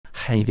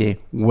Hey there,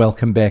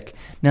 welcome back.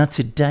 Now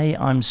today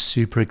I'm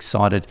super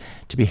excited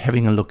to be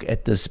having a look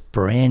at this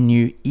brand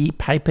new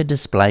ePaper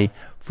display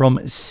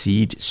from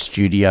Seed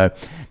Studio.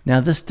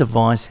 Now this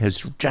device has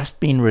just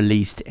been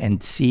released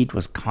and Seed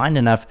was kind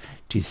enough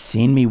to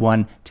send me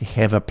one to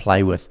have a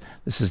play with.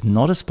 This is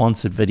not a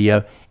sponsored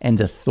video and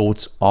the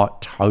thoughts are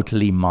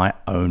totally my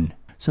own.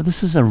 So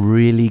this is a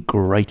really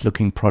great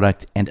looking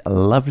product and a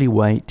lovely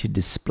way to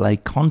display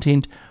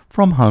content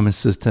from Home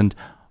Assistant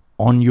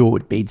on your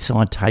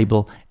bedside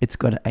table. It's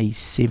got a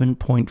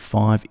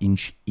 7.5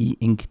 inch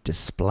e-ink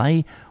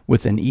display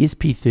with an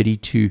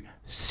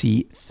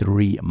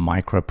ESP32C3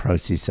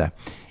 microprocessor.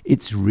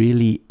 It's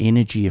really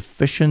energy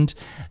efficient.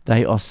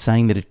 They are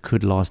saying that it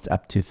could last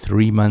up to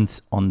 3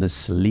 months on the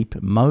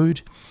sleep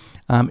mode.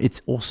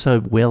 It's also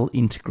well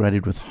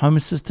integrated with Home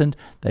Assistant.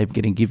 They're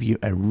going to give you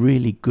a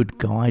really good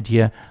guide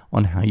here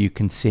on how you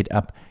can set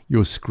up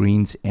your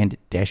screens and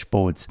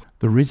dashboards.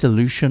 The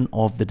resolution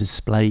of the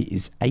display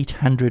is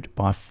 800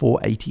 by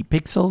 480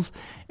 pixels.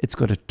 It's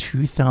got a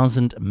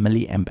 2000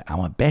 milliamp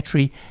hour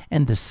battery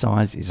and the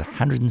size is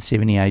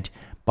 178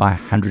 by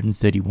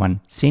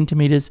 131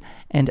 centimeters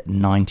and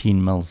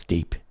 19 mils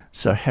deep.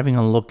 So having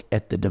a look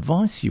at the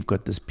device, you've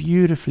got this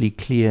beautifully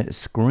clear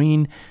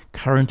screen.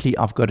 Currently,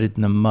 I've got it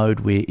in the mode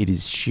where it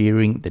is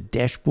sharing the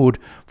dashboard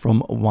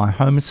from my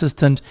Home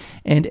Assistant.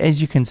 And as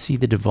you can see,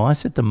 the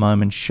device at the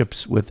moment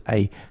ships with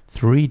a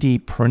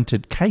 3D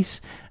printed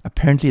case.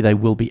 Apparently, they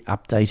will be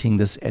updating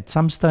this at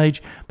some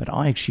stage, but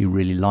I actually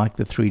really like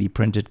the 3D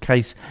printed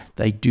case.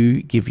 They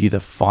do give you the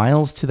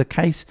files to the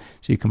case,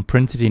 so you can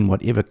print it in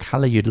whatever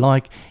color you'd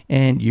like,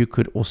 and you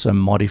could also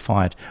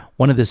modify it.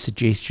 One of the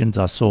suggestions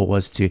I saw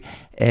was to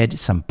add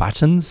some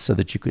buttons so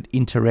that you could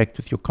interact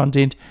with your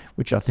content,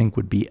 which I think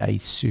would be a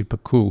super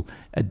cool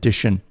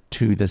addition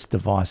to this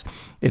device.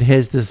 It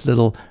has this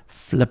little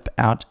flip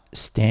out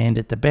stand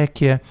at the back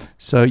here,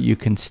 so you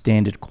can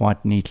stand it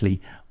quite neatly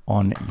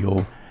on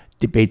your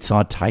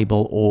bedside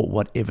table or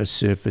whatever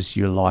surface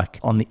you like.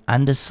 On the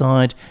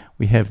underside,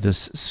 we have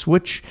this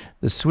switch.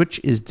 The switch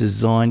is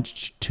designed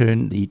to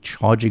turn the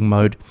charging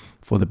mode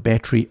for the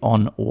battery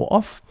on or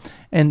off.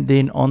 And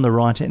then on the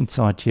right hand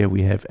side here,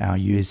 we have our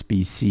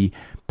USB-C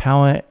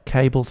power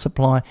cable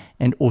supply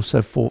and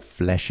also for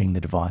flashing the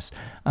device.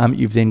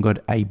 You've then got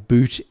a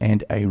boot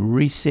and a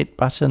reset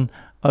button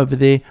over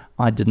there.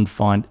 I didn't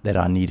find that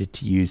I needed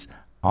to use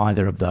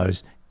either of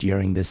those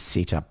during this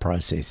setup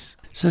process.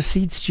 So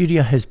Seed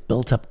Studio has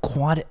built up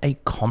quite a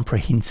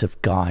comprehensive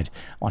guide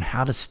on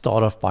how to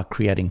start off by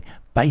creating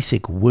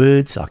basic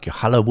words like your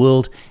hello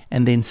world,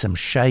 and then some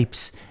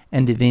shapes,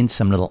 and then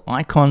some little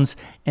icons,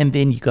 and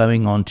then you're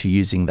going on to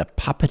using the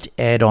Puppet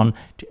add-on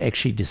to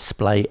actually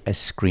display a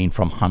screen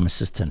from Home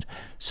Assistant.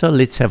 So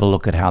let's have a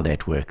look at how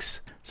that works.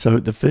 So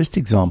the first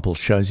example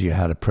shows you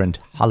how to print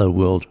hello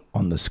world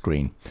on the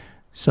screen.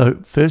 So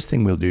first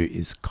thing we'll do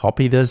is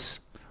copy this.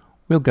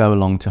 We'll go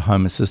along to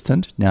Home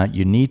Assistant. Now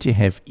you need to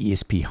have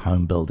ESP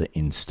Home Builder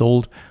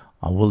installed.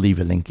 I will leave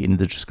a link in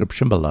the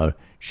description below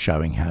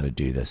showing how to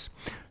do this.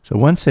 So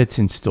once that's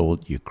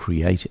installed, you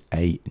create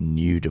a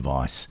new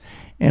device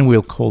and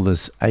we'll call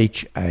this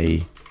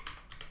HA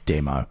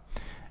Demo.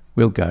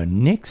 We'll go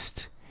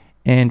next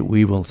and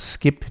we will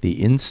skip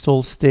the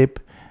install step.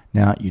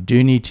 Now you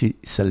do need to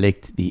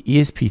select the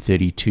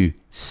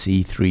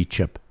ESP32C3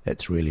 chip.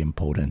 That's really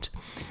important.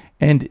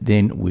 And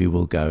then we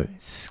will go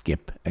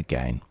skip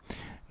again.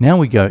 Now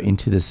we go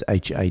into this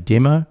HA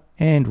Demo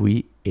and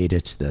we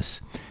edit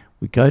this.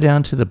 We go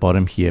down to the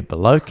bottom here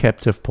below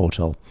Captive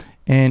Portal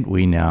and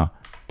we now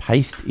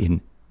paste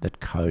in the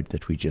code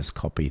that we just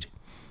copied.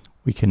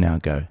 We can now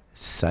go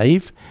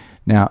save.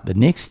 Now the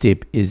next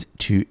step is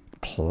to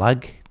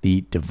plug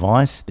the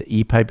device, the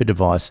ePaper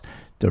device,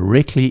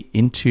 directly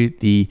into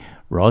the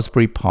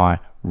Raspberry Pi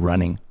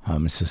running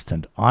Home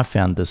Assistant. I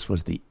found this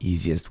was the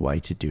easiest way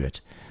to do it.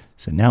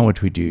 So now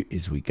what we do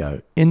is we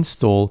go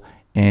install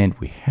and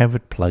we have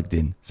it plugged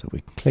in. So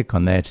we can click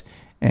on that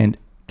and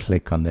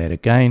click on that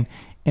again.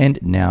 And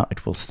now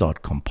it will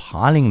start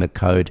compiling the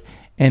code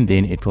and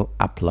then it will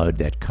upload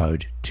that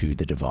code to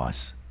the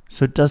device.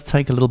 So it does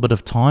take a little bit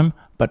of time,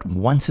 but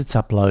once it's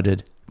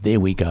uploaded, there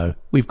we go.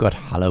 We've got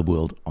Hello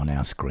World on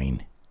our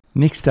screen.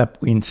 Next up,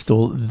 we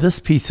install this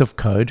piece of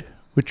code,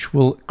 which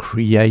will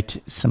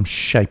create some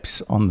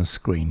shapes on the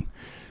screen.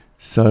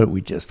 So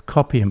we just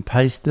copy and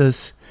paste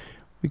this.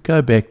 We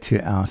go back to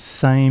our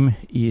same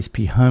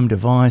ESP Home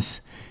device.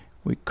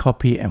 We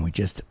copy and we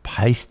just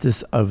paste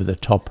this over the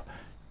top,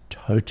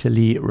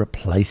 totally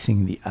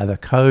replacing the other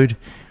code.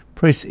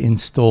 Press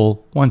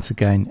install once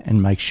again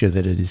and make sure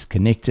that it is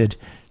connected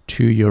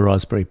to your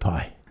Raspberry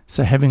Pi.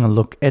 So having a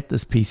look at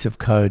this piece of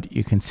code,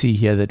 you can see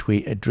here that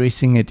we're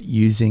addressing it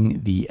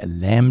using the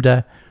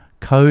Lambda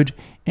code,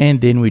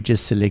 and then we're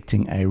just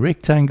selecting a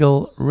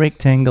rectangle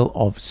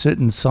of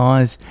certain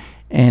size,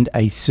 and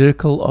a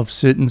circle of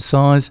certain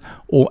size,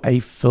 or a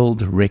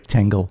filled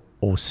rectangle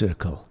or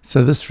circle.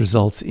 So this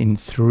results in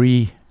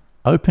 3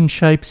 open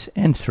shapes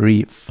and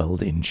 3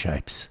 filled in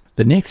shapes.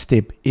 The next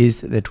step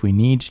is that we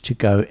need to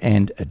go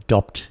and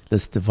adopt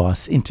this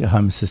device into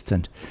Home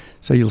Assistant.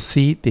 So you'll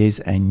see there's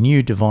a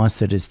new device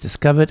that is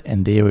discovered,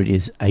 and there it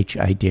is,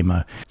 HA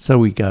Demo. So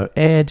we go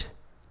add,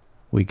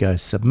 we go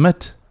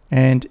submit,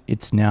 and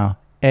it's now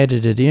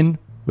added it in.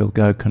 We'll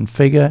go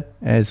configure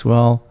as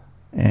well,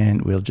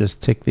 and we'll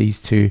just tick these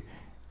two,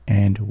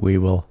 and we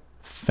will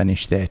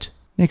finish that.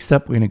 Next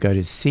up, we're going to go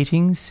to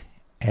settings,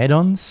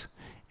 add-ons,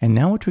 and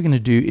now what we're going to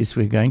do is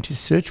we're going to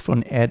search for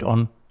an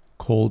add-on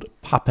called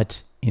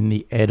Puppet in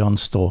the add-on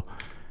store.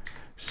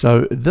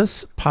 So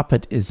this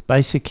Puppet is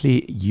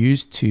basically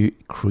used to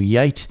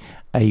create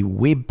a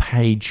web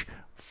page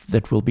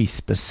that will be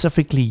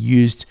specifically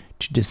used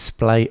to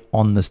display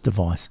on this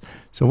device.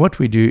 So what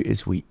we do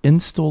is we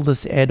install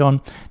this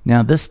add-on.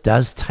 Now this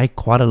does take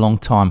quite a long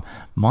time.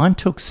 Mine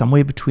took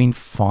somewhere between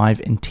 5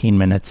 and 10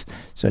 minutes.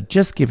 So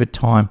just give it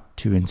time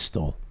to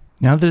install.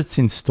 Now that it's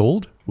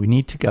installed, we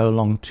need to go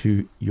along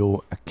to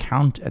your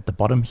account at the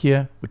bottom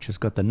here, which has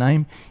got the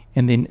name,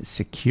 and then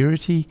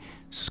security,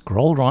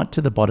 scroll right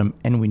to the bottom,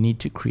 and we need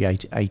to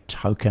create a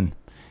token.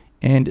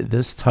 And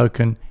this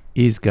token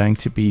is going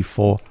to be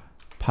for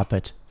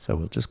Puppet. So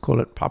we'll just call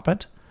it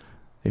Puppet.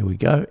 There we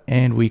go.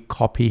 And we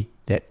copy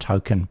that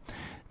token.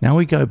 Now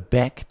we go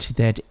back to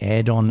that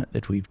add-on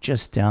that we've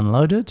just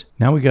downloaded.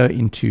 Now we go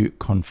into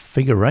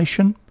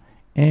configuration,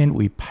 and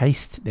we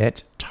paste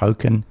that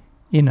token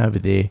in over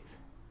there,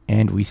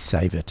 and we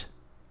save it.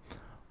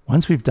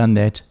 Once we've done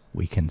that,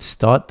 we can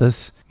start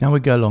this. Now we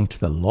go along to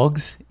the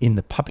logs in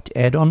the Puppet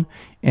add-on,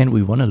 and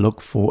we want to look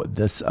for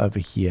this over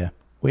here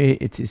where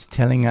it is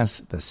telling us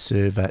the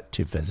server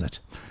to visit.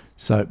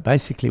 So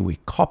basically we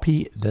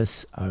copy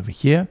this over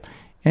here,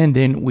 and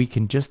then we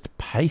can just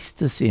paste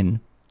this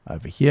in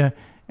over here,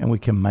 and we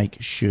can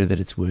make sure that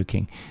it's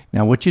working.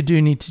 Now what you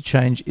do need to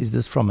change is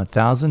this from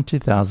 1000 to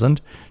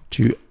 1000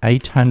 to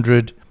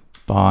 800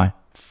 by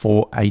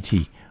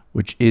 480,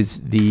 which is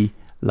the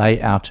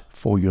layout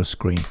for your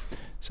screen.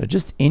 So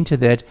just enter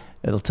that.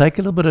 It'll take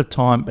a little bit of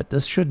time, but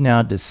this should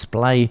now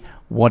display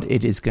what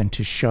it is going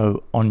to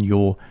show on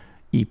your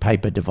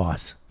ePaper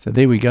device. So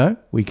there we go.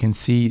 We can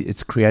see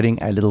it's creating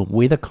a little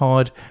weather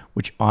card,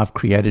 which I've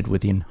created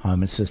within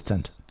Home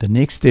Assistant. The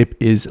next step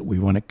is we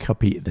want to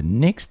copy the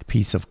next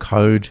piece of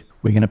code.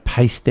 We're going to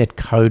paste that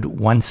code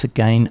once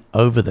again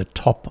over the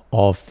top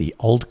of the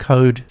old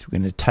code. So we're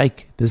going to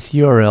take this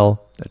URL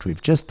that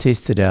we've just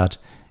tested out,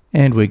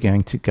 and we're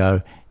going to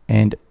go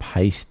and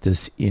paste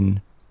this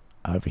in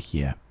over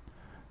here.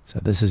 So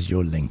this is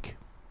your link.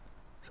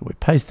 So we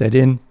paste that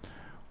in.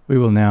 We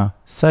will now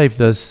save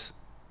this,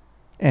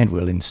 and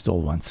we'll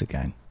install once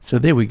again. So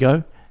there we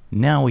go.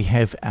 Now we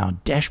have our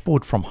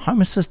dashboard from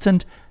Home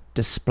Assistant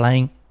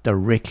displaying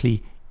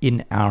directly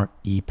in our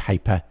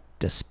ePaper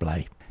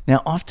display.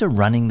 Now after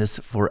running this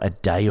for a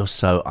day or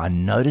so, I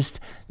noticed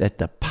that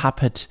the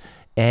Puppet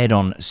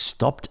add-on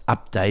stopped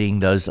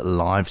updating those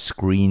live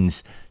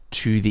screens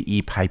to the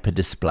ePaper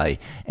display,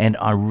 and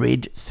I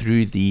read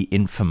through the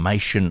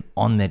information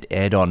on that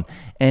add-on,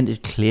 and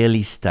it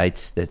clearly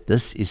states that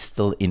this is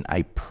still in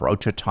a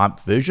prototype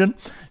version.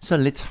 So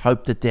let's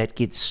hope that that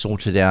gets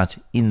sorted out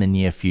in the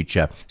near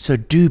future. So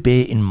do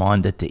bear in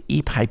mind that the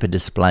ePaper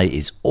display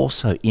is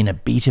also in a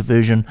beta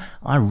version.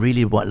 I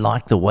really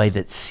like the way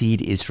that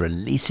Seed is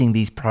releasing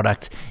these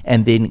products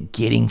and then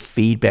getting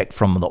feedback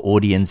from the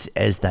audience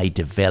as they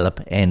develop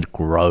and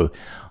grow.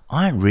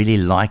 I really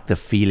like the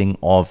feeling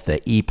of the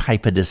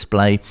ePaper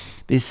display.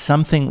 There's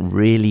something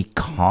really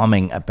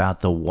calming about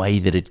the way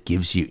that it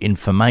gives you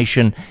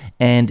information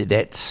and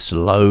that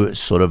slow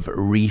sort of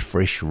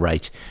refresh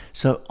rate.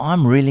 So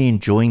I'm really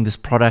enjoying this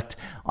product.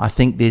 I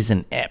think there's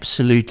an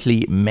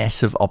absolutely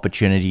massive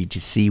opportunity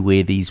to see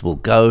where these will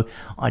go.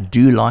 I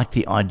do like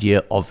the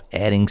idea of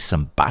adding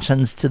some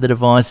buttons to the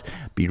device.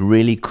 Be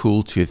really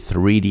cool to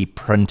 3D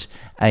print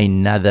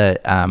another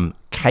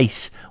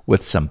case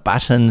with some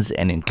buttons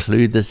and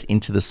include this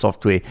into the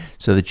software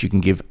so that you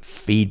can give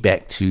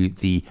feedback to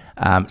the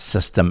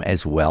system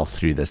as well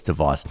through this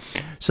device.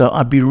 So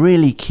I'd be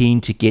really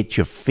keen to get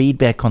your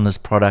feedback on this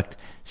product,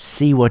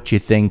 see what you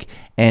think,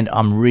 and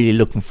I'm really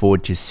looking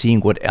forward to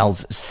seeing what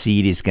else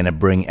Seed is going to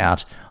bring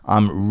out.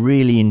 I'm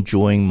really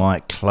enjoying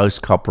my close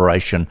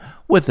cooperation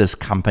with this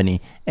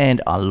company,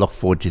 and I look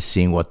forward to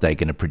seeing what they're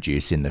going to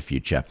produce in the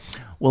future.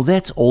 Well,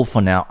 that's all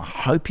for now. I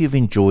hope you've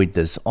enjoyed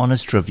this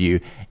honest review,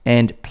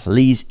 and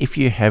please, if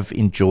you have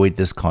enjoyed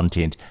this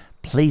content,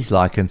 please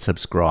like and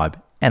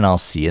subscribe, and I'll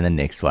see you in the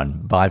next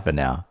one. Bye for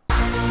now.